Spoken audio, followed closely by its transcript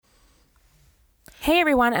Hey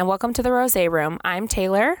everyone, and welcome to the Rosé Room. I'm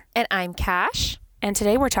Taylor, And I'm Cash. and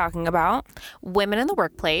today we're talking about Women in the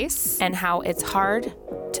workplace. and how it's hard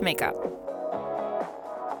to make up.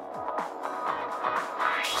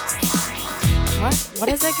 What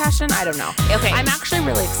is it, Cashin? I don't know. Okay. I'm actually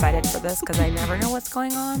really excited for this because I never know what's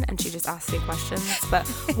going on, and she just asks me questions. But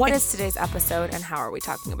what is today's episode, and how are we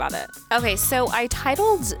talking about it? Okay, so I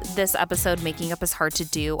titled this episode Making Up is Hard to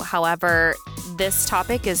Do. However, this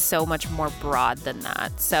topic is so much more broad than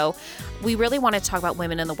that. So we really want to talk about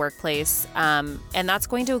women in the workplace, and that's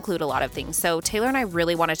going to include a lot of things. So Taylor and I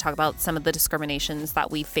really want to talk about some of the discriminations that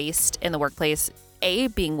we faced in the workplace.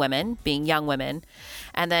 Being women, being young women,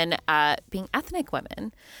 and then being ethnic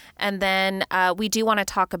women. And then we do want to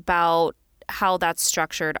talk about how that's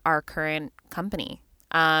structured our current company,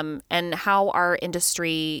 and how our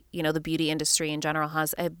industry, the beauty industry in general,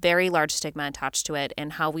 has a very large stigma attached to it,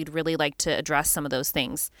 and how we'd really like to address some of those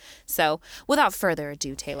things. So without further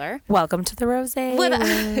ado, Taylor. Welcome to the Rosé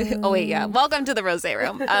Room. Oh, wait, yeah. Welcome to the Rosé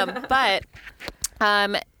Room.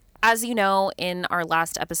 As you know, in our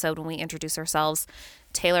last episode when we introduced ourselves,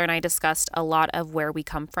 Taylor and I discussed a lot of where we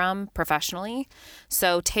come from professionally.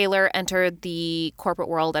 So Taylor entered the corporate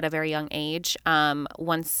world at a very young age.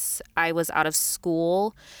 Once I was out of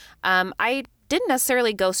school, I didn't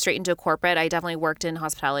necessarily go straight into corporate. I definitely worked in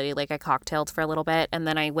hospitality, like I cocktailed for a little bit, and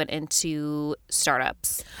then I went into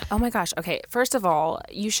startups. Oh my gosh. Okay. First of all,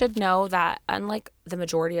 you should know that unlike the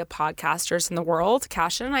majority of podcasters in the world,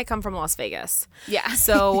 Cashin and I come from Las Vegas. Yeah.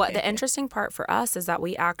 So the interesting part for us is that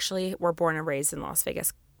we actually were born and raised in Las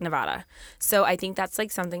Vegas, Nevada. So I think that's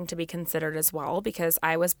like something to be considered as well, because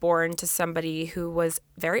I was born to somebody who was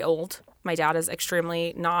very old. My dad is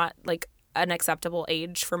extremely not like an acceptable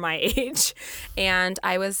age for my age, and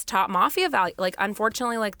I was taught mafia value, like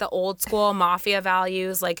unfortunately like the old school mafia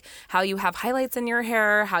values, like how you have highlights in your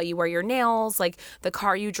hair, how you wear your nails, like the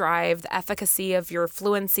car you drive, the efficacy of your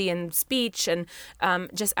fluency in speech, and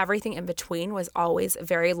just everything in between was always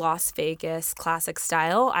very Las Vegas classic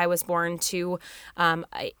style. I was born to a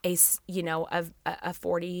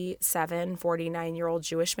 47, 49-year-old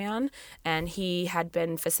Jewish man, and he had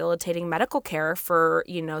been facilitating medical care for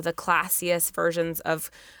the classiest versions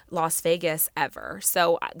of Las Vegas ever.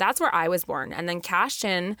 So that's where I was born. And then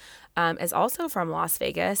Cashin is also from Las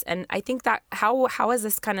Vegas. And I think that how has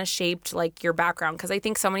this kind of shaped like your background? Because I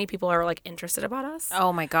think so many people are like interested about us.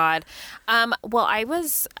 Oh my God. Well, I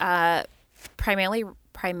was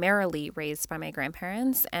primarily raised by my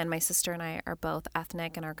grandparents, and my sister and I are both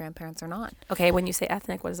ethnic, and our grandparents are not. Okay, when you say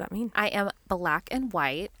ethnic, what does that mean? I am black and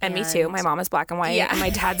white. And me too. My mom is black and white, Yeah. and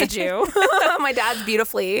my dad's a Jew. My dad's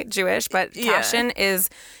beautifully Jewish, but Cashin is,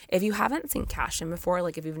 if you haven't seen Cashin before,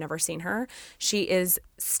 like if you've never seen her, she is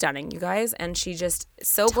stunning, you guys, and she just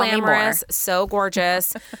so Tell me glamorous, so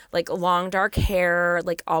gorgeous, like long dark hair,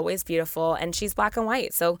 like always beautiful, and she's black and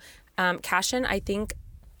white. So Cashin, I think,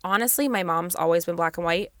 honestly, my mom's always been black and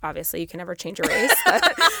white. Obviously, you can never change your race.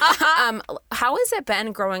 But, how has it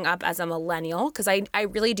been growing up as a millennial? Because I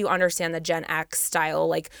really do understand the Gen X style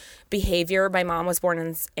like behavior. My mom was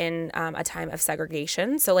born in a time of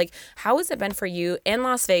segregation. So like, how has it been for you in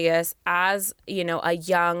Las Vegas as, a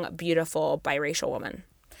young, beautiful, biracial woman?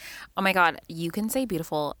 Oh my God, you can say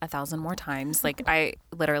beautiful 1,000 more times. Like I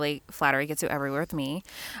literally, flattery gets you everywhere with me.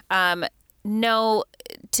 No,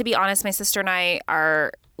 to be honest, my sister and I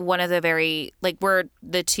are one of the we're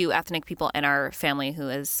the two ethnic people in our family who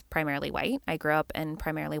is primarily white. I grew up in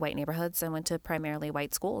primarily white neighborhoods and went to primarily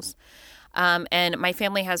white schools. And my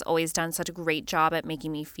family has always done such a great job at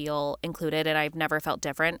making me feel included, and I've never felt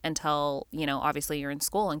different until, obviously you're in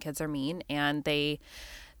school and kids are mean, and there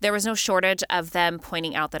was no shortage of them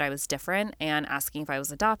pointing out that I was different and asking if I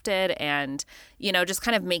was adopted and, just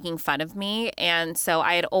kind of making fun of me. And so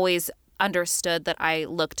I had always understood that I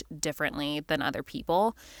looked differently than other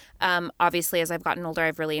people. Obviously, as I've gotten older,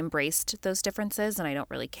 I've really embraced those differences and I don't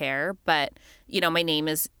really care. But, my name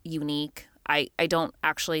is unique. I don't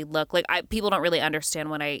actually look like people don't really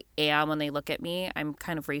understand what I am when they look at me. I'm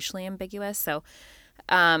kind of racially ambiguous. So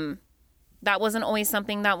that wasn't always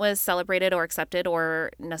something that was celebrated or accepted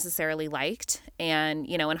or necessarily liked. And,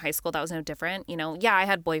 in high school, that was no different. I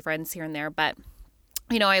had boyfriends here and there, but,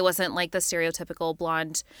 I wasn't like the stereotypical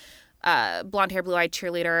blonde hair, blue-eyed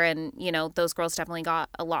cheerleader. And, those girls definitely got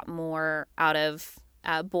a lot more out of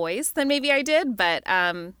boys than maybe I did. But,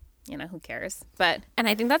 who cares? And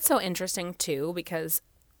I think that's so interesting, too, because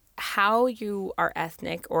how you are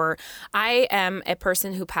ethnic, or I am a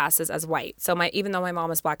person who passes as white. So even though my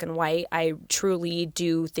mom is black and white, I truly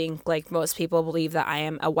do think like most people believe that I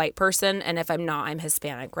am a white person. And if I'm not, I'm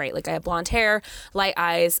Hispanic, right? Like I have blonde hair, light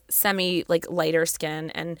eyes, like lighter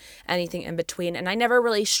skin, and anything in between. And I never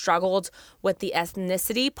really struggled with the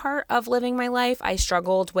ethnicity part of living my life. I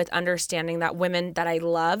struggled with understanding that women that I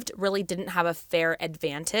loved really didn't have a fair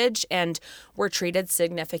advantage and were treated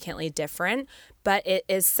significantly different. But it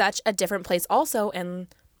is such a different place also in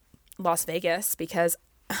Las Vegas, because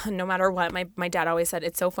no matter what, my dad always said,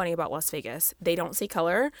 it's so funny about Las Vegas. They don't see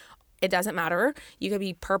color. It doesn't matter. You could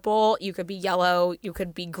be purple, you could be yellow, you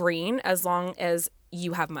could be green, as long as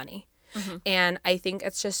you have money. Mm-hmm. And I think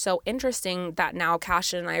it's just so interesting that now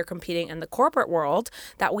Cashin and I are competing in the corporate world,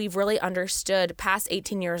 that we've really understood past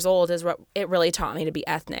 18 years old is what it really taught me to be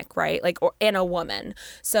ethnic, right? Like, and a woman.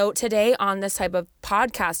 So today on this type of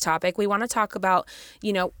podcast topic, we want to talk about,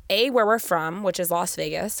 where we're from, which is Las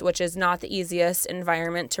Vegas, which is not the easiest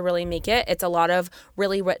environment to really make it. It's a lot of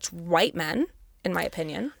really rich white men, in my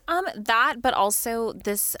opinion. But also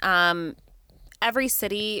this, every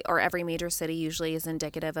city or every major city usually is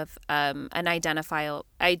indicative of an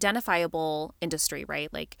identifiable industry,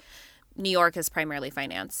 right? Like New York is primarily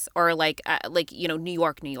finance, or New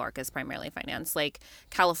York is primarily finance. Like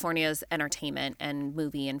California is entertainment and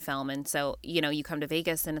movie and film. And so, you come to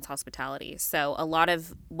Vegas and it's hospitality. So a lot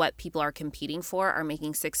of what people are competing for are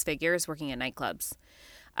making six figures working at nightclubs.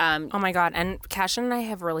 Oh my God. And Cashin and I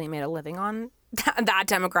have really made a living on that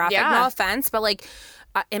demographic. Yeah. No offense, but like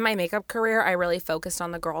in my makeup career, I really focused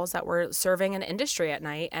on the girls that were serving an industry at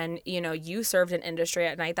night. And, you served an industry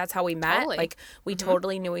at night. That's how we met. Totally. Like we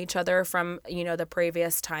totally knew each other from, the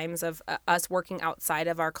previous times of us working outside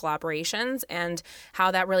of our collaborations, and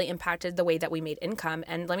how that really impacted the way that we made income.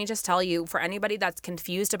 And let me just tell you, for anybody that's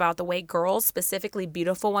confused about the way girls, specifically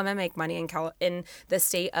beautiful women, make money in the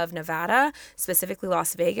state of Nevada, specifically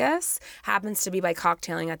Las Vegas, happens to be by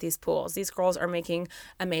cocktailing at these pools. These girls are making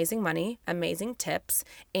amazing money, amazing tips,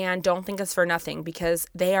 and don't think it's for nothing, because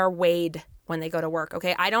they are weighed when they go to work.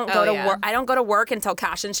 Okay, I don't go to work. I don't go to work until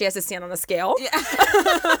Cashin, she has to stand on the scale.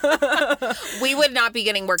 Yeah. We would not be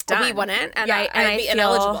getting work done. We wouldn't, and I'd be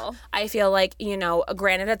ineligible. I feel like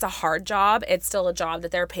granted, it's a hard job. It's still a job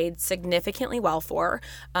that they're paid significantly well for,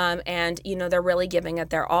 and they're really giving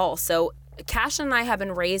it their all. So Cashin and I have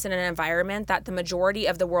been raised in an environment that the majority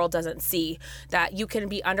of the world doesn't see, that you can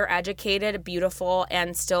be undereducated, beautiful,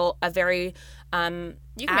 and still a very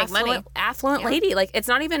you can make money. Affluent lady. Like, it's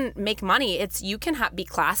not even make money. It's you can be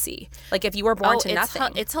classy. Like, if you were born to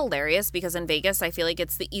nothing. It's hilarious because in Vegas, I feel like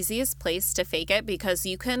it's the easiest place to fake it, because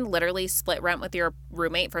you can literally split rent with your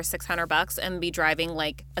roommate for $600 and be driving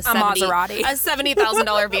like a Maserati, a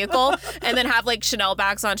 $70,000 vehicle, and then have like Chanel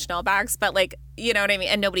bags on Chanel bags. But like, you know what I mean?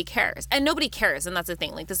 And nobody cares. And that's the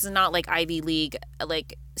thing. Like, this is not like Ivy League,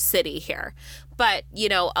 like city here. But,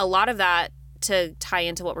 a lot of that, to tie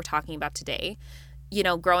into what we're talking about today,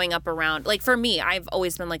 growing up around, like for me, I've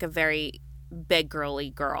always been like a very big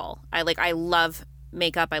girly girl. I love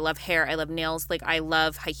makeup. I love hair. I love nails. Like I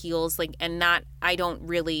love high heels. Like, and not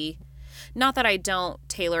that I don't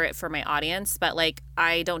tailor it for my audience, but like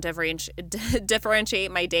I don't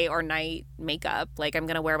differentiate my day or night makeup. Like I'm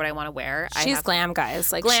going to wear what I want to wear. She's glam,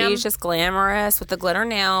 guys. Like she's just glamorous with the glitter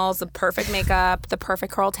nails, the perfect makeup, the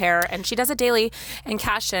perfect curled hair. And she does it daily. And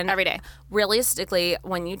Cashin, every day. Realistically,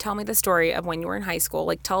 when you tell me the story of when you were in high school,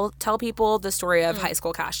 like tell people the story of high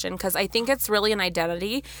school Cashin, because I think it's really an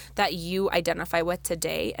identity that you identify with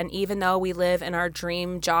today. And even though we live in our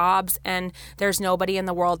dream jobs and there's nobody in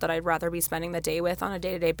the world that I'd rather be spending the day with on a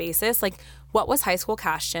day-to-day basis, like what was high school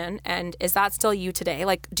Cashin, and is that still you today?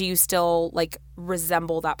 Like, do you still like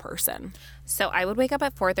resemble that person? So I would wake up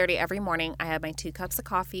at 4:30 every morning. I had my 2 cups of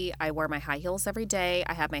coffee. I wore my high heels every day.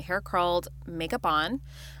 I had my hair curled, makeup on,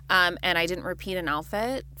 and I didn't repeat an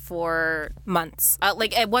outfit for months.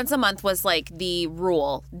 Once a month was like the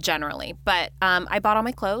rule generally. But I bought all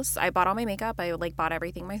my clothes. I bought all my makeup. I bought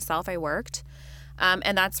everything myself. I worked.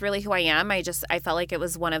 And that's really who I am. I felt like it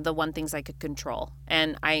was one of the things I could control.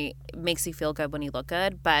 And it makes you feel good when you look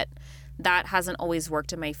good. But that hasn't always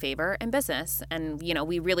worked in my favor in business. And,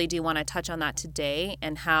 we really do want to touch on that today,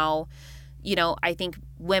 and how, I think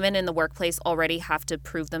women in the workplace already have to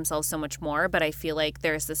prove themselves so much more. But I feel like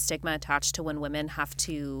there's this stigma attached to when women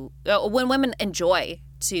enjoy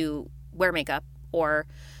to wear makeup or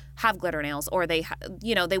have glitter nails, or they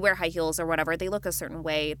wear high heels or whatever, they look a certain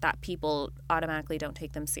way, that people automatically don't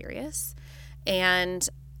take them serious. And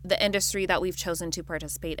the industry that we've chosen to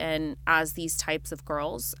participate in as these types of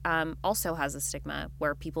girls also has a stigma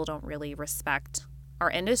where people don't really respect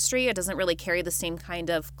our industry. It doesn't really carry the same kind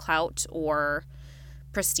of clout or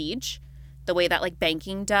prestige the way that like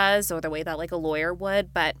banking does or the way that like a lawyer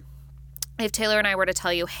would. But if Taylor and I were to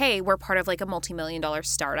tell you, hey, we're part of like a multi-million-dollar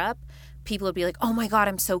startup, people would be like, oh my God,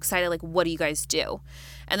 I'm so excited. Like, what do you guys do?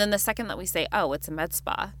 And then the second that we say, oh, it's a med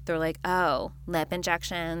spa, they're like, oh, lip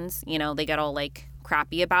injections. You know, they get all like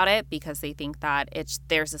crappy about it because they think that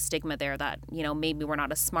there's a stigma there that, you know, maybe we're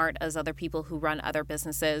not as smart as other people who run other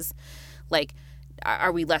businesses. Like,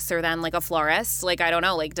 are we lesser than like a florist? Like, I don't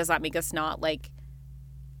know. Like, does that make us not like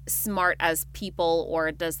smart as people,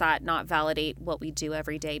 or does that not validate what we do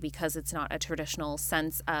every day because it's not a traditional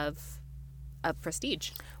sense of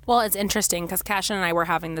prestige? Well, it's interesting because Cashin and I were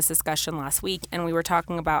having this discussion last week, and we were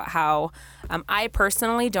talking about how I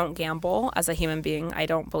personally don't gamble as a human being. I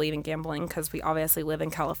don't believe in gambling because we obviously live in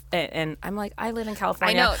California, and I'm like, I live in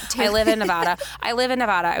California. I know. I live in Nevada.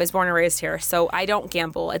 I was born and raised here, so I don't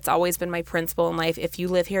gamble. It's always been my principle in life. If you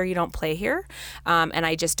live here, you don't play here, and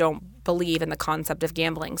I just don't believe in the concept of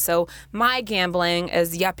gambling. So my gambling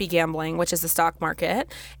is yuppie gambling, which is the stock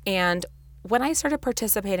market. And when I started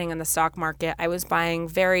participating in the stock market, I was buying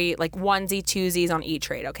very like onesie twosies on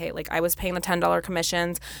E-Trade. Okay, like I was paying the $10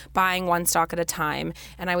 commissions, buying one stock at a time,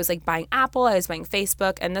 and I was like buying Apple, I was buying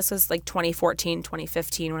Facebook, and this was like 2014,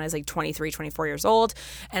 2015 when I was like 23, 24 years old,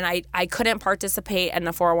 and I couldn't participate in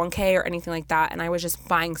the 401k or anything like that, and I was just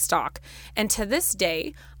buying stock. And to this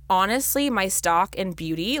day, honestly, my stock in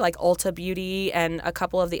beauty, like Ulta Beauty and a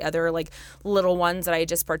couple of the other like little ones that I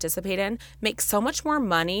just participate in, make so much more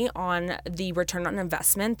money on the return on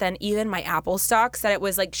investment than even my Apple stocks that it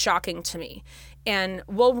was like shocking to me. And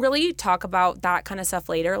we'll really talk about that kind of stuff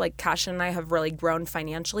later. Like Cashin and I have really grown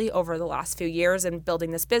financially over the last few years in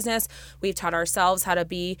building this business. We've taught ourselves how to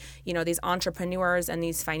be, you know, these entrepreneurs and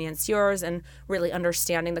these financiers and really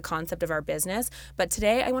understanding the concept of our business. But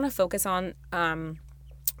today I want to focus on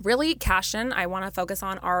really, Cashin, I want to focus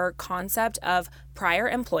on our concept of prior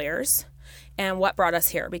employers and what brought us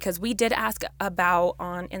here, because we did ask about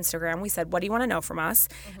on Instagram. We said, what do you want to know from us?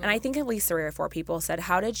 Mm-hmm. And I think at least 3 or 4 people said,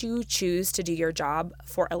 how did you choose to do your job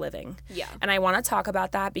for a living? Yeah. And I want to talk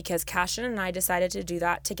about that because Cashin and I decided to do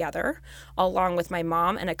that together, along with my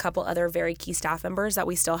mom and a couple other very key staff members that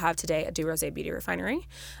we still have today at DuRosé Beauty Refinery.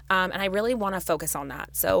 And I really want to focus on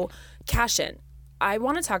that. So, Cashin, I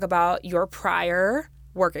want to talk about your prior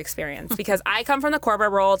work experience because I come from the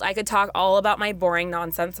corporate world. I could talk all about my boring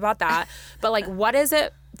nonsense about that. But like, what is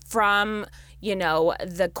it from, you know,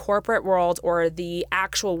 the corporate world or the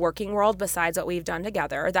actual working world besides what we've done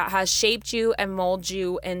together that has shaped you and molded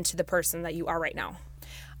you into the person that you are right now?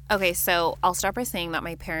 Okay, so I'll start by saying that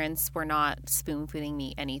my parents were not spoon-feeding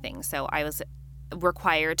me anything. So I was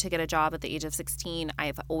required to get a job at the age of 16.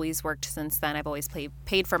 I've always worked since then. I've always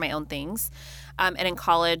paid for my own things. And in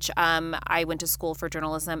college, I went to school for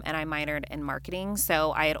journalism and I minored in marketing.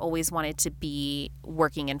 So I had always wanted to be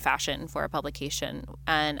working in fashion for a publication.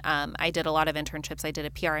 And I did a lot of internships. I did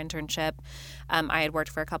a PR internship. I had worked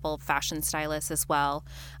for a couple of fashion stylists as well.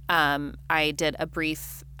 I did a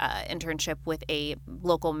brief internship with a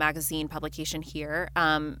local magazine publication here.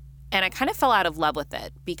 And I kind of fell out of love with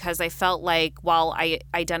it because I felt like while I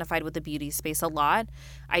identified with the beauty space a lot,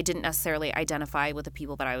 I didn't necessarily identify with the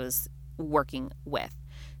people that I was working with.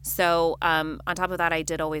 So on top of that, I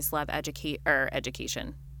did always love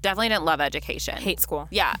education. Definitely didn't love education. Hate school.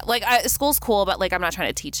 Yeah. Like school's cool, but like I'm not trying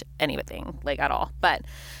to teach anything like at all. But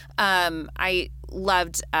I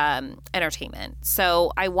loved entertainment.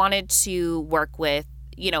 So I wanted to work with,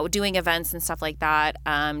 you know, doing events and stuff like that,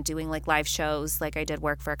 doing like live shows. Like I did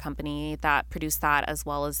work for a company that produced that as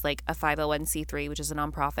well as like a 501c3, which is a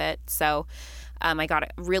nonprofit. So I got a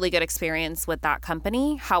really good experience with that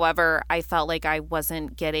company. However, I felt like I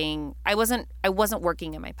wasn't working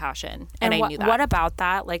in my passion. And I knew that. What about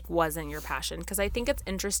that like wasn't your passion? Because I think it's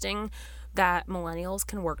interesting that millennials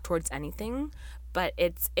can work towards anything, but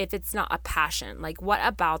if it's not a passion, like what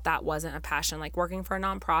about that wasn't a passion? Like working for a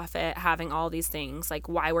nonprofit, having all these things, like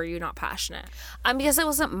why were you not passionate? Because it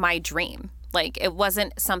wasn't my dream. Like it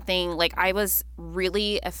wasn't something, like I was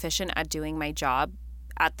really efficient at doing my job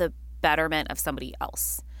at the betterment of somebody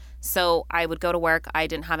else. So I would go to work. I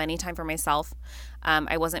didn't have any time for myself.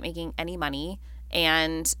 I wasn't making any money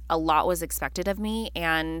and a lot was expected of me.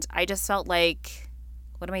 And I just felt like,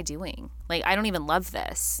 what am I doing? Like, I don't even love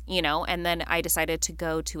this, you know? And then I decided to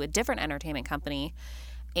go to a different entertainment company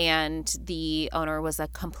and the owner was a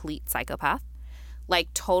complete psychopath,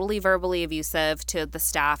 like totally verbally abusive to the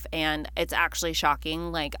staff. And it's actually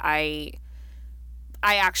shocking. Like I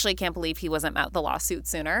I actually can't believe he wasn't out the lawsuit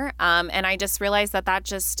sooner. And I just realized that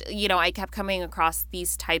just, I kept coming across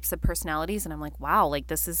these types of personalities, and I'm like, wow, like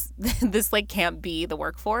this is, this like can't be the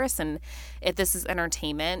workforce. And if this is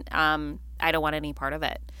entertainment, I don't want any part of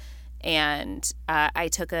it. And I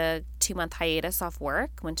took a 2-month hiatus off work,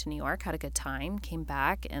 went to New York, had a good time, came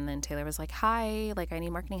back. And then Taylor was like, hi, like I need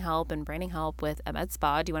marketing help and branding help with a med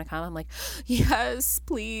spa. Do you want to come? I'm like, yes,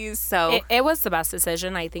 please. So it was the best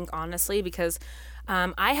decision, I think, honestly, because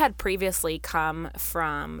I had previously come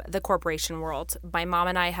from the corporation world. My mom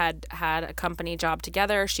and I had a company job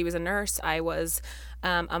together. She was a nurse. I was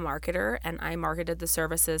a marketer, and I marketed the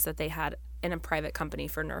services that they had in a private company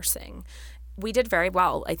for nursing. We did very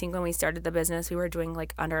well. I think when we started the business, we were doing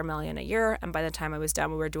like under $1 million a year. And by the time I was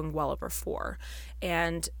done, we were doing well over $4 million.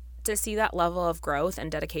 And to see that level of growth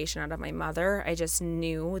and dedication out of my mother, I just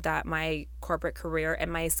knew that my corporate career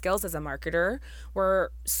and my skills as a marketer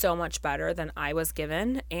were so much better than I was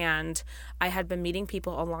given. And I had been meeting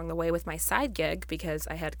people along the way with my side gig because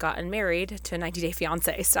I had gotten married to a 90 Day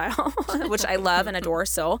Fiance style, which I love and adore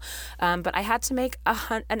still. But I had to make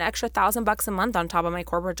an extra $1,000 a month on top of my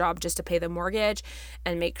corporate job just to pay the mortgage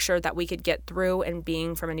and make sure that we could get through, and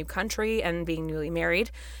being from a new country and being newly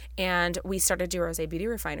married. And we started DeRose Beauty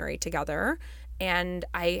Refinery together, and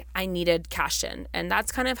I needed Cashton, and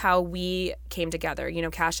that's kind of how we came together.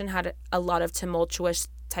 Cashton had a lot of tumultuous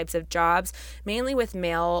types of jobs, mainly with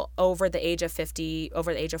male over the age of 50,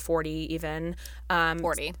 over the age of 40 even.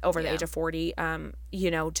 40. Over the age of 40.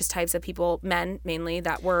 Just types of people, men mainly,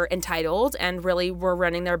 that were entitled and really were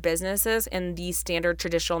running their businesses in the standard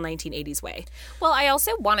traditional 1980s way. Well, I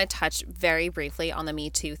also want to touch very briefly on the Me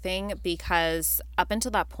Too thing, because up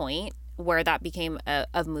until that point, where that became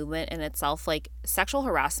a movement in itself, like sexual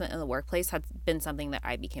harassment in the workplace had been something that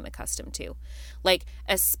I became accustomed to. Like,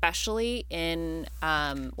 especially in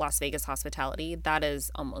Las Vegas hospitality, that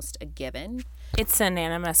is almost a given. It's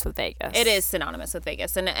synonymous with Vegas. It is synonymous with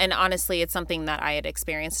Vegas. And honestly, it's something that I had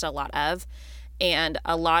experienced a lot of. And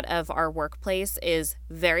a lot of our workplace is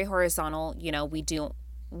very horizontal.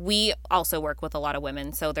 We also work with a lot of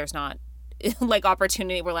women, so there's not like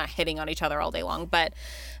opportunity. We're not hitting on each other all day long, but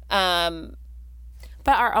one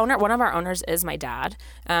of our owners is my dad.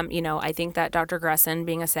 I think that Dr. Gresson,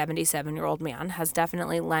 being a 77-year-old man, has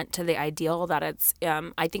definitely lent to the ideal that it's,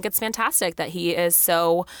 I think it's fantastic that he is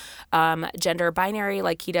so gender binary,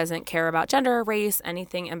 like he doesn't care about gender, race,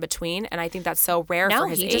 anything in between. And I think that's so rare for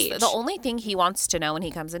his age. The only thing he wants to know when he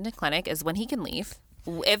comes into clinic is when he can leave.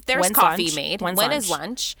 If there's When's coffee lunch? made, When's when lunch? is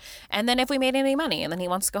lunch, and then if we made any money, and then he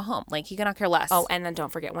wants to go home. Like, he cannot care less. Oh, and then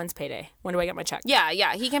don't forget, when's payday? When do I get my check?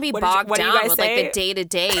 Yeah, he can be What bogged do you down guys with say? like the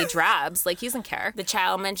day-to-day drabs. Like, he doesn't care. The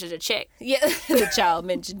child mentioned a chick. Yeah, the child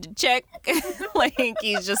mentioned a chick. Like,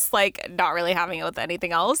 he's just like not really having it with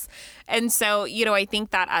anything else. And so, I think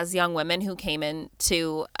that as young women who came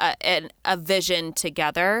into a vision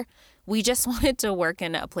together, we just wanted to work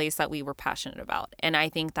in a place that we were passionate about. And I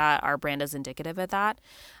think that our brand is indicative of that.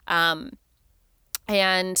 And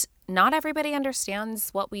not everybody understands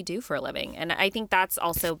what we do for a living. And I think that's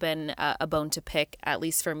also been a bone to pick, at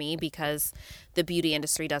least for me, because the beauty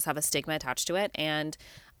industry does have a stigma attached to it. And,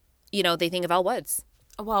 they think of Elle Woods.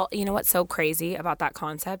 Well, you know what's so crazy about that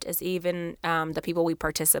concept is even the people we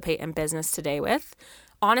participate in business today with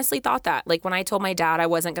honestly thought that. Like, when I told my dad I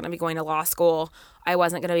wasn't going to be going to law school, I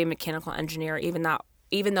wasn't going to be a mechanical engineer, even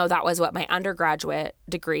though that was what my undergraduate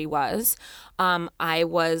degree was, I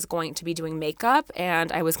was going to be doing makeup,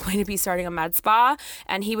 and I was going to be starting a med spa,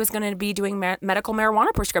 and he was going to be doing medical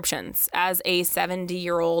marijuana prescriptions as a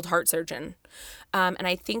 70-year-old heart surgeon. And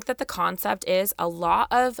I think that the concept is a lot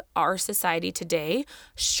of our society today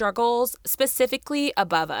struggles, specifically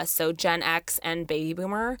above us. So Gen X and Baby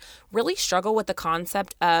Boomer really struggle with the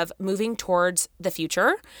concept of moving towards the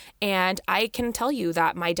future. And I can tell you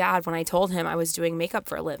that my dad, when I told him I was doing makeup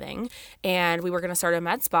for a living and we were going to start a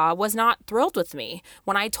med spa, was not thrilled with me.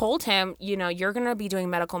 When I told him, you're going to be doing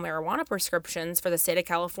medical marijuana prescriptions for the state of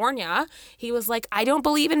California, he was like, I don't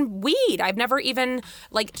believe in weed. I've never even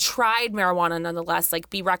tried marijuana nonetheless,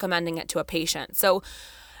 be recommending it to a patient. So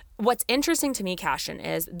what's interesting to me, Cashton,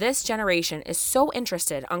 is this generation is so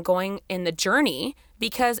interested on going in the journey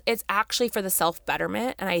because it's actually for the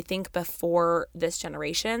self-betterment. And I think before this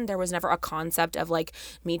generation, there was never a concept of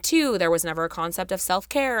Me Too. There was never a concept of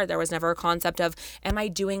self-care. There was never a concept of, am I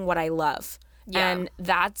doing what I love? Yeah. And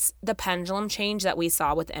that's the pendulum change that we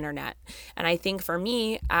saw with the internet. And I think for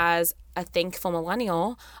me, as a thankful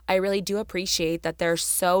millennial, I really do appreciate that they're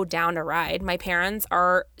so down to ride. My parents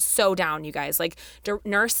are so down, you guys. Like,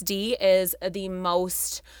 Nurse D is the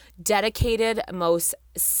most dedicated, most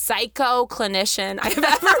psycho clinician I've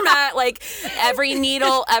ever met. Like, every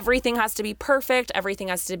needle, everything has to be perfect. Everything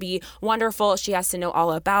has to be wonderful. She has to know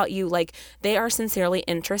all about you. Like, they are sincerely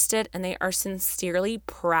interested and they are sincerely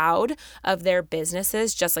proud of their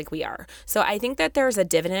businesses, just like we are. So I think that there's a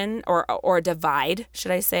dividend or a divide,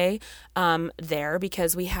 should I say, there,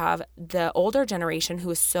 because we have the older generation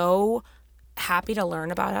who is so happy to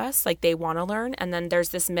learn about us, like they want to learn, and then there's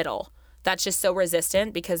this middle that's just so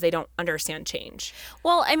resistant because they don't understand change.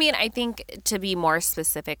 Well, I mean, I think to be more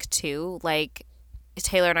specific too, like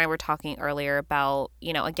Taylor and I were talking earlier about,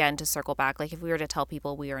 you know, again, to circle back, like if we were to tell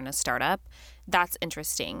people we are in a startup, that's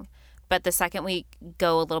interesting. But the second we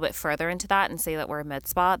go a little bit further into that and say that we're a med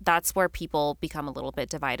spa, that's where people become a little bit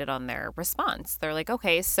divided on their response. They're like,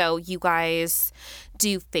 okay, so you guys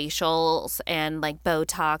do facials and like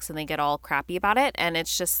Botox, and they get all crappy about it. And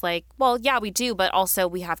it's just like, well, yeah, we do. But also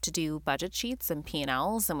we have to do budget sheets and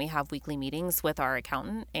P&Ls, and we have weekly meetings with our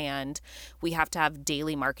accountant, and we have to have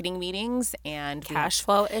daily marketing meetings and cash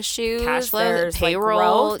flow issues. Cash flow, there's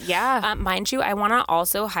payroll. Like yeah. Mind you, I want to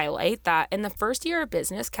also highlight that in the first year of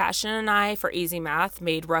business, Cashin and I, for easy math,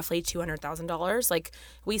 made roughly $200,000. Like,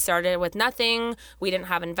 we started with nothing. We didn't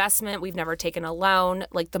have investment. We've never taken a loan.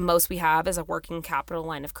 Like, the most we have is a working capital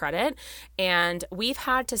line of credit. And we've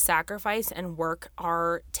had to sacrifice and work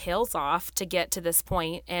our tails off to get to this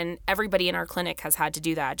point. And everybody in our clinic has had to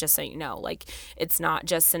do that, just so you know. Like, it's not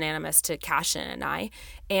just synonymous to Cashin and I.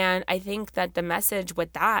 And I think that the message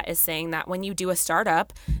with that is saying that when you do a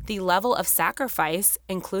startup, the level of sacrifice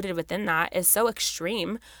included within that is so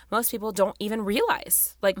extreme. Most people don't even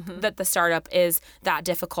realize that the startup is that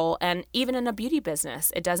difficult. And even in a beauty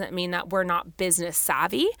business, it doesn't mean that we're not business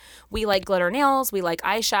savvy. We like glitter nails, we like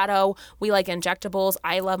eyeshadow, we like injectables.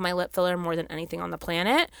 I love my lip filler more than anything on the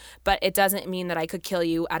planet, but it doesn't mean that I could kill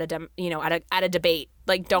you at a debate.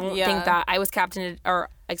 Like, don't think that I was captain, or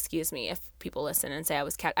excuse me if people listen and say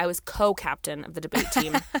I was co-captain of the debate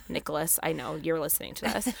team. Nicholas, I know you're listening to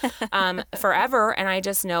this forever, and I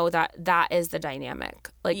just know that is the dynamic.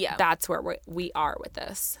 Like, that's where we are with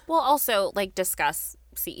this. Well, also, like, discuss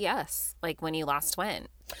CES, like when you last went.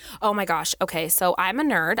 Oh my gosh. Okay. So I'm a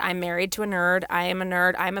nerd. I'm married to a nerd. I am a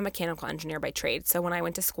nerd. I'm a mechanical engineer by trade. So when I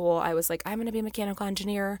went to school, I was like, I'm going to be a mechanical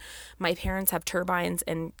engineer. My parents have turbines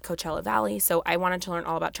in Coachella Valley. So I wanted to learn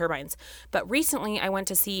all about turbines. But recently I went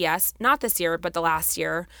to CES, not this year, but the last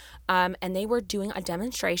year. And they were doing a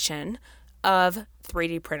demonstration of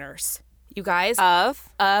 3D printers. You guys? Of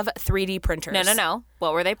 3D printers. No.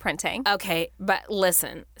 What were they printing? Okay. But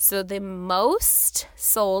listen. So the most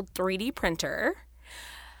sold 3D printer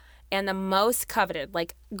and the most coveted,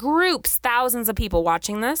 like groups, thousands of people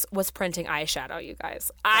watching this, was printing eyeshadow, you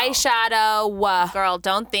guys. Eyeshadow. Girl,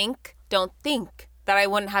 don't think that I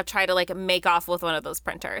wouldn't have tried to like make off with one of those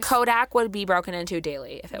printers. Kodak would be broken into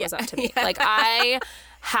daily if it was up to me. Like, I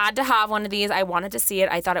had to have one of these. I wanted to see it.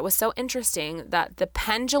 I thought it was so interesting that the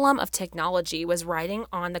pendulum of technology was riding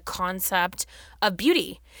on the concept of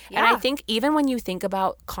beauty. Yeah. And I think even when you think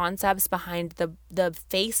about concepts behind the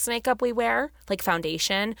face makeup we wear, like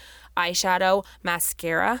foundation, eyeshadow,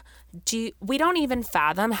 mascara, we don't even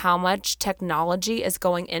fathom how much technology is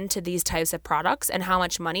going into these types of products and how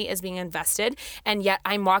much money is being invested. And yet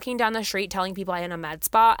I'm walking down the street telling people I own a med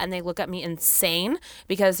spa, and they look at me insane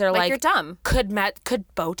because they're like, you're dumb. Could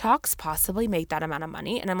Botox possibly make that amount of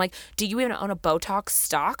money? And I'm like, do you even own a Botox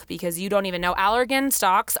stock? Because you don't even know. Allergan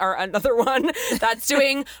stocks are another one that's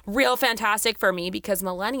doing real fantastic for me, because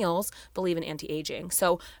millennials believe in anti-aging.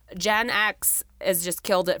 So Gen X has just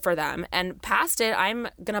killed it for them. And past it, I'm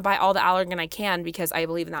going to buy all the Allergan I can because I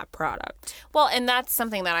believe in that product. Well, and that's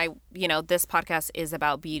something that this podcast is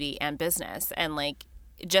about beauty and business. And like,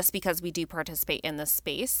 just because we do participate in this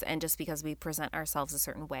space and just because we present ourselves a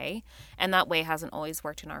certain way, and that way hasn't always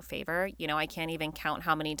worked in our favor. I can't even count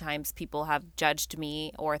how many times people have judged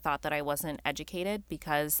me or thought that I wasn't educated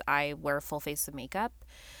because I wear a full face of makeup.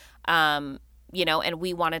 And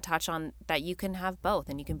we want to touch on that you can have both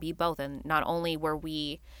and you can be both. And not only were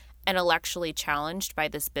we intellectually challenged by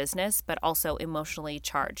this business, but also emotionally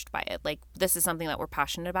charged by it. Like, this is something that we're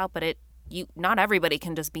passionate about, but not everybody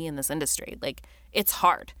can just be in this industry. Like, it's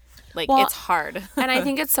hard. It's hard. And I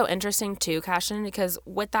think it's so interesting too, Cashin, because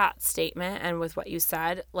with that statement and with what you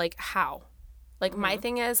said, like, how? Like my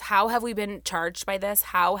thing is, how have we been charged by this?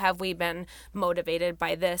 How have we been motivated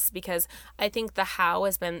by this? Because I think the how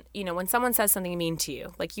has been, you know, when someone says something mean to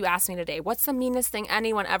you, like you asked me today, what's the meanest thing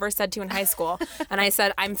anyone ever said to you in high school? And I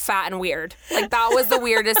said, I'm fat and weird. Like that was the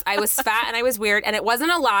weirdest. I was fat and I was weird, and it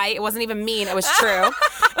wasn't a lie. It wasn't even mean. It was true.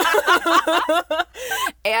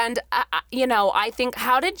 And, you know, I think,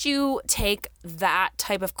 how did you take that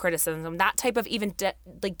type of criticism, that type of even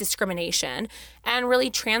like discrimination, and really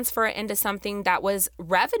transfer it into something that was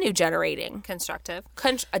revenue generating? Constructive.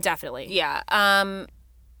 Definitely. Yeah.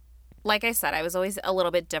 Like I said, I was always a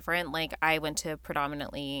little bit different. Like I went to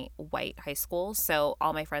predominantly white high school, so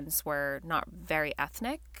all my friends were not very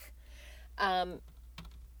ethnic.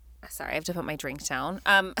 Sorry, I have to put my drink down.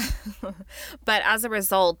 But as a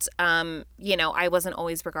result, you know, I wasn't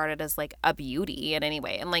always regarded as like a beauty in any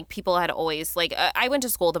way. And like people had always like, I went to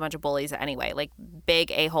school with a bunch of bullies anyway, like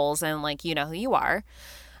big a-holes, and like, you know who you are.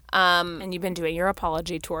 And you've been doing your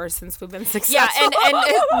apology tour since we've been successful. Yeah, and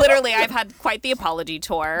literally I've had quite the apology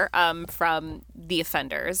tour from the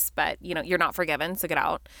offenders, but you know, you're not forgiven, so get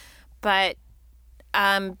out. But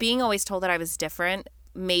being always told that I was different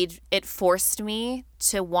forced me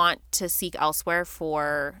to want to seek elsewhere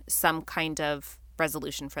for some kind of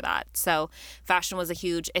resolution for that. So fashion was a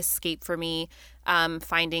huge escape for me.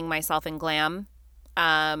 Finding myself in glam,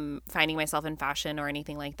 finding myself in fashion or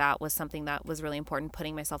anything like that was something that was really important.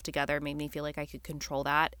 Putting myself together made me feel like I could control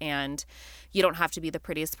that. And you don't have to be the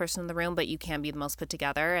prettiest person in the room, but you can be the most put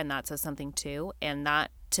together. And that says something too. And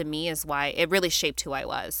that to me is why it really shaped who I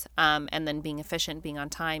was. And then being efficient, being on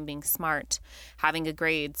time, being smart, having good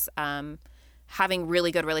grades, having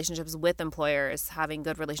really good relationships with employers, having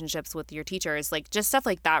good relationships with your teachers, like just stuff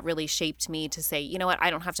like that really shaped me to say, you know what, I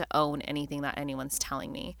don't have to own anything that anyone's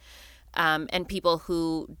telling me. And people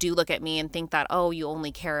who do look at me and think that, oh, you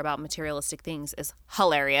only care about materialistic things is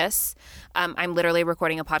hilarious. I'm literally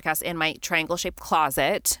recording a podcast in my triangle-shaped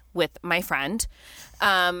closet with my friend.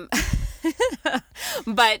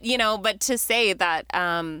 But, you know, but to say that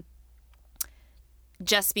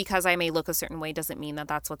just because I may look a certain way doesn't mean that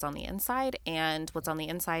that's what's on the inside. And what's on the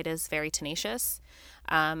inside is very tenacious.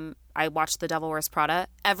 I watched The Devil Wears Prada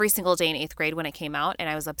every single day in 8th grade when it came out, and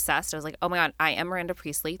I was obsessed. I was like, oh my God, I am Miranda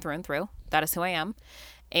Priestly through and through. That is who I am.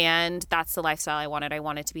 And that's the lifestyle I wanted. I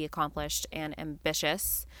wanted to be accomplished and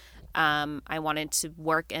ambitious. I wanted to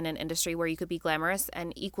work in an industry where you could be glamorous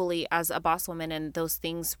and equally as a boss woman, and those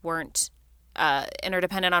things weren't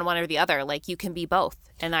interdependent on one or the other. Like you can be both.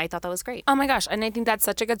 And I thought that was great. Oh my gosh. And I think that's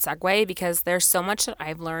such a good segue because there's so much that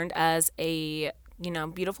I've learned as a, you know,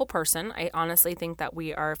 beautiful person. I honestly think that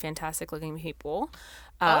we are fantastic looking people.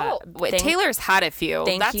 Taylor's had a few.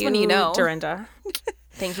 That's when you know. Dorinda.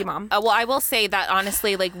 Thank you, Mom. Well, I will say that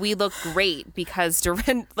honestly, like we look great because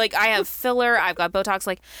Dorinda, like I have filler, I've got Botox,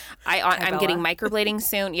 like I'm getting microblading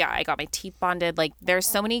soon. Yeah, I got my teeth bonded. Like there's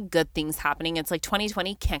so many good things happening. It's like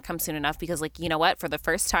 2020 can't come soon enough because like, you know what? For the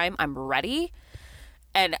first time, I'm ready.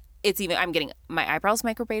 And I'm getting my eyebrows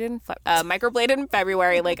microbladed in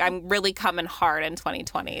February. Like I'm really coming hard in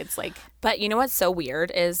 2020. It's like, but you know what's so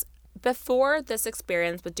weird is before this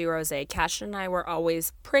experience with DoRose, Cash and I were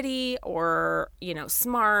always pretty or, you know,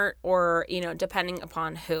 smart or, you know, depending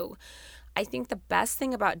upon who. I think the best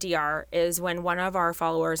thing about DR is when one of our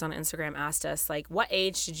followers on Instagram asked us, like, what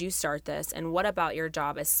age did you start this? And what about your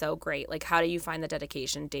job is so great? Like, how do you find the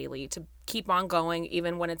dedication daily to keep on going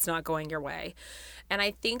even when it's not going your way? And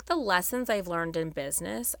I think the lessons I've learned in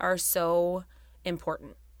business are so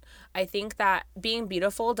important. I think that being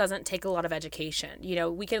beautiful doesn't take a lot of education. You know,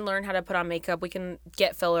 we can learn how to put on makeup, we can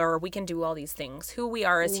get filler, we can do all these things. Who we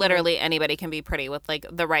are is literally anybody can be pretty with like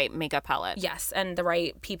the right makeup palette. Yes, and the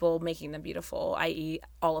right people making them beautiful, i.e.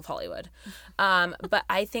 all of Hollywood. But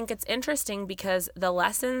I think it's interesting because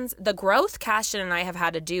the growth Cashton and I have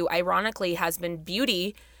had to do, ironically, has been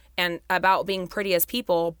beauty and about being pretty as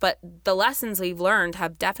people, but the lessons we've learned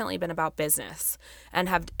have definitely been about business and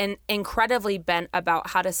have incredibly been about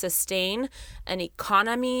how to sustain an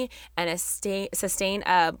economy and sustain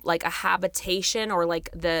a habitation or like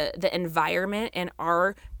the environment in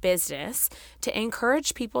our business to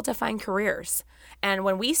encourage people to find careers. And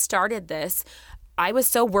when we started this, I was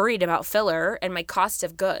so worried about filler and my cost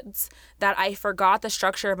of goods that I forgot the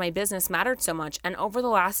structure of my business mattered so much. And over the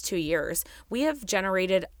last 2 years, we have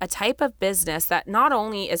generated a type of business that not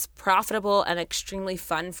only is profitable and extremely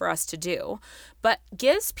fun for us to do, but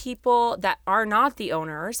gives people that are not the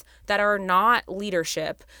owners, that are not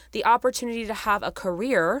leadership, the opportunity to have a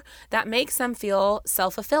career that makes them feel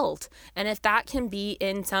self-fulfilled. And if that can be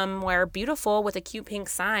in somewhere beautiful with a cute pink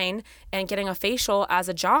sign and getting a facial as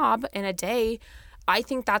a job in a day, I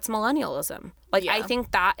think that's millennialism. Like, Yeah. I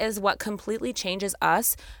think that is what completely changes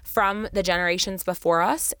us from the generations before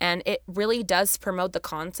us. And it really does promote the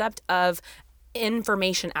concept of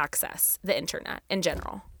information access, the internet in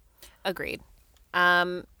general. Agreed.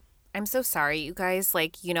 I'm so sorry, you guys.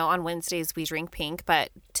 Like, you know, on Wednesdays we drink pink, but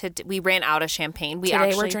we ran out of champagne.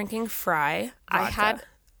 Today we're drinking Fry vodka. I had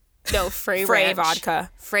Frey Frey Ranch.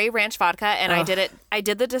 vodka. Frey Ranch vodka, and I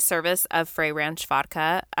did the disservice of Frey Ranch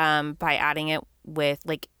vodka by adding it with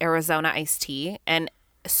like Arizona iced tea, and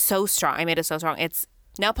so strong. I made it so strong. It's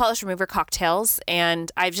nail polish remover cocktails,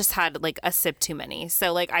 and I've just had like a sip too many.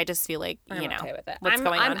 So like I just feel like I'm okay with it. what's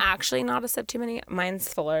going on. I'm actually not a sip too many.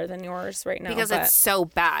 Mine's fuller than yours right now because but it's so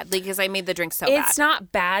bad. Like, because I made the drink so bad. it's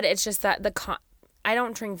not bad. It's just that I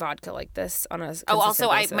don't drink vodka like this on a consistent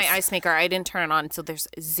Also, basis. my ice maker, I didn't turn it on, so there's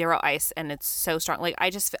zero ice, and it's so strong. Like,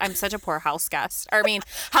 I'm such a poor house guest. Or, I mean,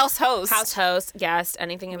 house host. House host, guest,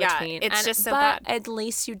 anything in between. It's just so but bad. at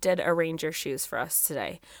least you did arrange your shoes for us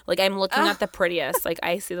today. Like, I'm looking at the prettiest. Like,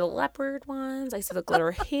 I see the leopard ones. I see the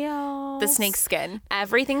glitter heels. The snake skin.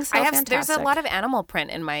 Everything's so fantastic. There's a lot of animal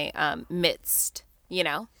print in my midst, you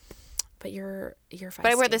know? But you're feisty.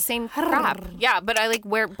 But I wear the same crap. Yeah, but I like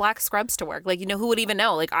wear black scrubs to work. Like, you know, who would even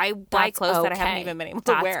know? Like, I buy clothes that I haven't even been able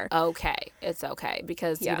to wear. Okay. It's okay.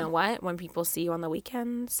 Because you know what? When people see you on the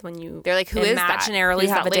weekends, when you they're like, who is that? Imaginarily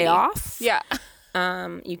Who's have that a day lady? off. Yeah.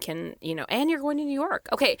 You can, you know, and you're going to New York.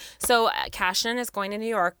 Okay, so Cashin is going to New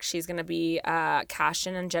York. She's going to be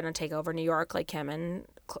Cashin and Jenna take over New York, like Kim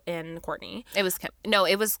and Courtney. It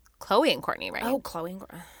was Chloe and Courtney, right? Oh, Chloe and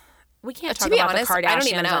we can't To talk be about honest, the Kardashians I don't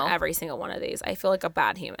even know. on every single one of these. I feel like a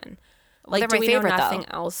bad human. Well, Like, they're do my we favorite, know nothing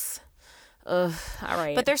though. else? Ugh, all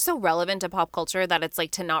right. But they're so relevant to pop culture that it's like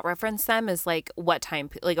to not reference them is like what time,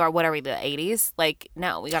 like, or what are we, the 80s? Like,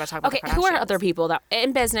 no, we got to talk about okay, the who are Kardashians. other people that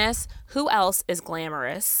in business? Who else is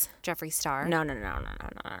glamorous? Jeffree Star. No.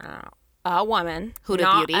 A woman. Huda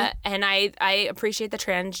not Beauty. And I appreciate the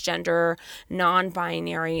transgender,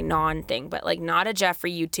 non-binary, non-thing, but like not a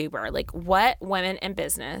Jeffree YouTuber. Like, what women in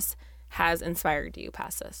business has inspired you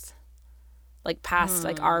past this? Like past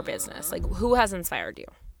like our business. Like, who has inspired you?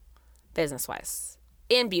 Business-wise.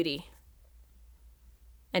 In beauty.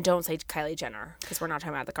 And don't say Kylie Jenner, because we're not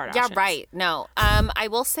talking about the Kardashians. Yeah, right. No. I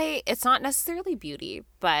will say it's not necessarily beauty,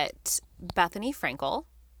 but Bethany Frankel.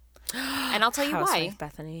 And I'll tell you Housewife why.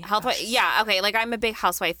 Bethany. Yeah, okay. Like, I'm a big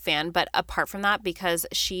Housewife fan, but apart from that, because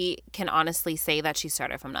she can honestly say that she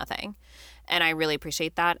started from nothing. And I really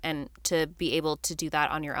appreciate that. And to be able to do that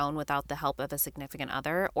on your own without the help of a significant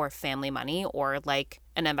other or family money or like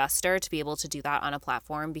an investor, to be able to do that on a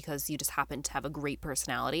platform because you just happen to have a great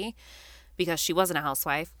personality. Because she wasn't a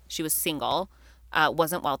housewife, she was single,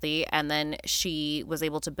 wasn't wealthy, and then she was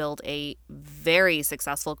able to build a very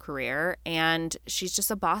successful career, and she's just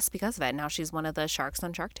a boss because of it. Now she's one of the sharks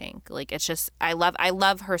on Shark Tank. Like, it's just, I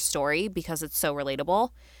love her story because it's so relatable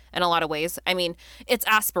in a lot of ways. I mean, it's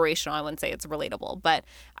aspirational. I wouldn't say it's relatable, but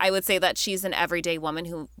I would say that she's an everyday woman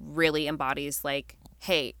who really embodies like,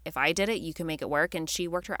 hey, if I did it, you can make it work, and she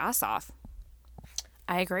worked her ass off.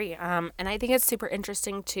 I agree. And I think it's super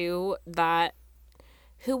interesting, too, that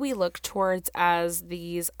who we look towards as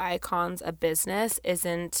these icons of business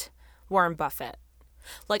isn't Warren Buffett.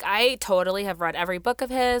 Like, I totally have read every book of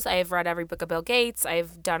his. I've read every book of Bill Gates.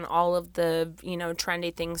 I've done all of the, you know,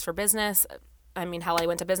 trendy things for business. I mean, hell, I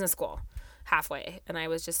went to business school halfway, and I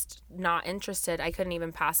was just not interested. I couldn't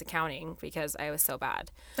even pass accounting because I was so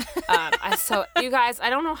bad. So you guys, I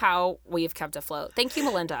don't know how we've kept afloat. Thank you,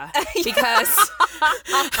 Melinda, because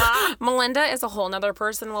Melinda is a whole nother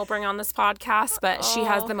person we'll bring on this podcast, but she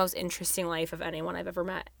has the most interesting life of anyone I've ever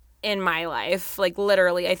met in my life. Like,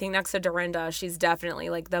 literally, I think next to Dorinda, she's definitely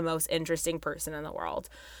like the most interesting person in the world.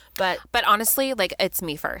 But honestly, like, it's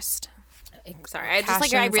me first. Sorry,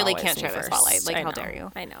 I really can't share the spotlight. Like, how dare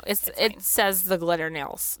you? I know. It says the glitter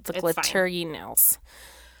nails, the glittery nails.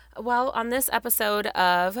 Well, on this episode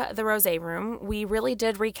of The Rosé Room, we really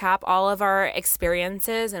did recap all of our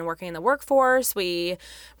experiences in working in the workforce. We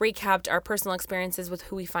recapped our personal experiences with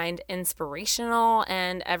who we find inspirational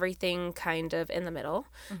and everything kind of in the middle.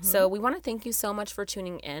 Mm-hmm. So we want to thank you so much for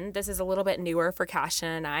tuning in. This is a little bit newer for Cashin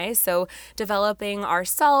and I. So developing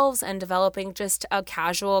ourselves and developing just a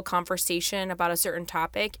casual conversation about a certain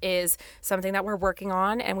topic is something that we're working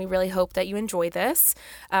on, and we really hope that you enjoy this.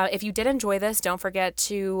 If you did enjoy this, don't forget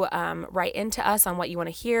to write into us on what you want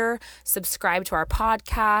to hear, subscribe to our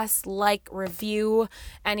podcast, like, review,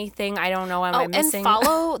 anything. I don't know. Am I missing? And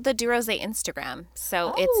follow the Du Rosé Instagram.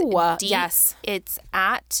 So yes, it's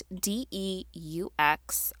at DEUXROSE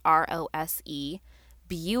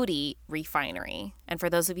Beauty Refinery. And for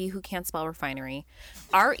those of you who can't spell refinery,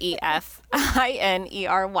 REFINERY.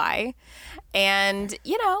 And,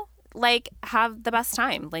 like, have the best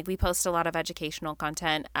time. Like, we post a lot of educational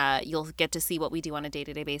content. You'll get to see what we do on a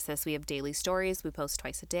day-to-day basis. We have daily stories. We post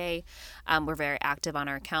twice a day. We're very active on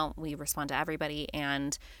our account. We respond to everybody,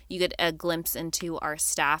 and you get a glimpse into our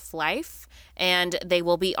staff life, and they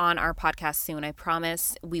will be on our podcast soon, I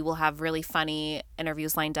promise. We will have really funny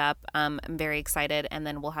interviews lined up. I'm very excited, and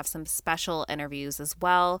then we'll have some special interviews as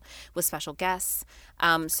well with special guests.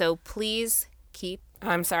 So please keep...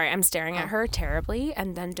 I'm sorry, I'm staring at her terribly.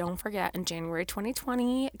 And then don't forget, in January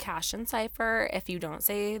 2020, Cash and Cypher, if you don't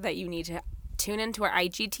say that you need to tune into our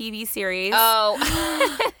IGTV series. Oh.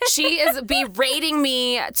 She is berating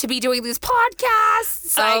me to be doing these podcasts.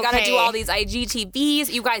 So I got to do all these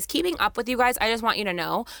IGTVs. You guys, keeping up with you guys, I just want you to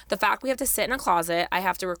know the fact we have to sit in a closet, I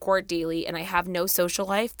have to record daily, and I have no social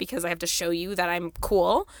life because I have to show you that I'm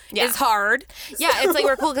cool is hard. Yeah, it's like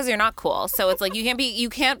we're cool because you're not cool. So it's like you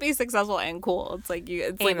can't be successful and cool. It's like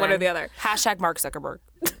like one or the other. Hashtag Mark Zuckerberg.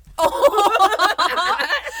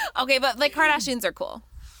 Okay, but like Kardashians are cool.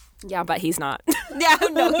 Yeah, but he's not. Yeah,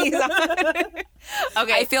 no, he's not.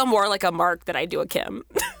 Okay. I feel more like a Mark than I do a Kim.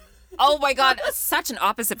 Oh my God, such an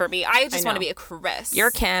opposite for me. I just want to be a Chris.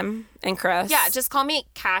 You're Kim and Chris. Yeah, just call me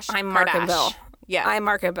Cash. I'm Mark and Bill. Yeah, I'm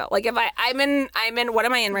Mark and Bill. Like if I'm in. What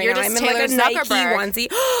am I in right You're now? just I'm in Taylor like a Zuckerberg. Nike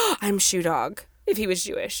onesie. I'm Shoe Dog. If he was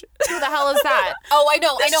Jewish. Who the hell is that? Oh, I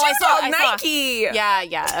know. I saw Nike.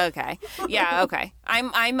 Yeah. Okay. Yeah. Okay.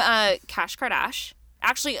 I'm Cash Kardashian.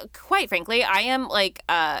 Actually, quite frankly, I am like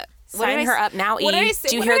Sign her up now, E.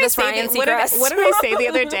 Do you hear this, Ryan Seacrest? What did I say the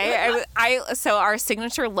other day? So our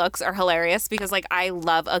signature looks are hilarious because like I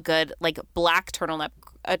love a good like black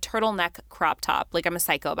turtleneck crop top. Like I'm a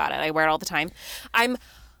psycho about it. I wear it all the time. I'm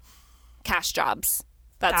Cash Jobs.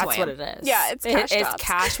 That's what it is. Yeah, it's Cash Jobs. It's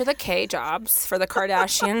Cash with a K, Jobs for the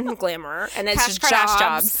Kardashian glamour, and it's Cash just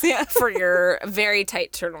Jobs for your very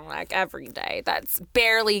tight turtleneck every day. That's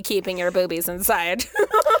barely keeping your boobies inside.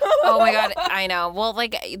 Oh my God, I know. Well,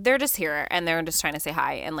 like they're just here and they're just trying to say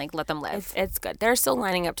hi and like let them live. It's good. They're still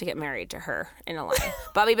lining up to get married to her in LA.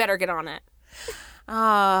 Bubby better get on it.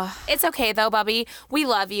 It's okay though, Bubby. We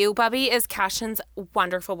love you. Bubby is Cashin's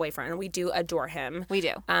wonderful boyfriend. We do adore him. We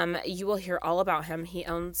do. You will hear all about him. He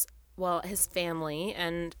owns, his family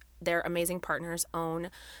and their amazing partners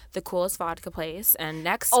own the coolest vodka place. And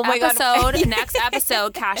next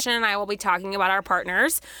episode, Cashin and I will be talking about our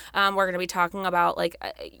partners. We're going to be talking about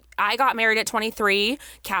I got married at 23.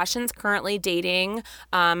 Cashin's currently dating.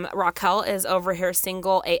 Raquel is over here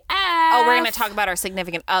single AF. Oh, we're going to talk about our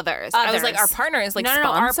significant others. I was like, our partners, like sponsors?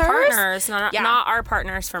 No, our partners. Not our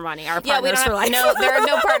partners for money. Our partners for life. No, there are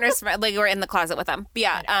no partners for, like, we're in the closet with them. But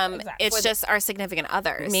yeah, exactly. It's just our significant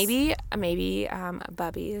others. Maybe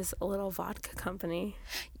Bubby's a little vodka company.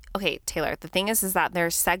 Okay, Taylor, the thing is that they're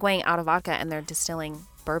segueing out of vodka and they're distilling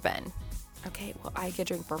bourbon. Okay, well, I could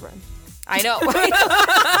drink bourbon. I know.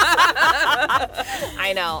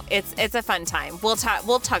 I know. It's a fun time. We'll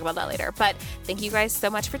talk about that later. But thank you guys so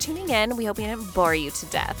much for tuning in. We hope we didn't bore you to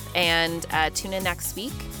death. And tune in next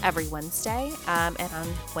week, every Wednesday. And on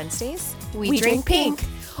Wednesdays, we drink pink.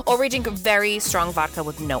 Or we drink very strong vodka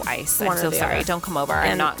with no ice. I'm so sorry. Don't come over.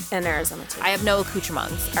 And Arizona too. I have no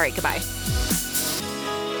accoutrements. All right, goodbye.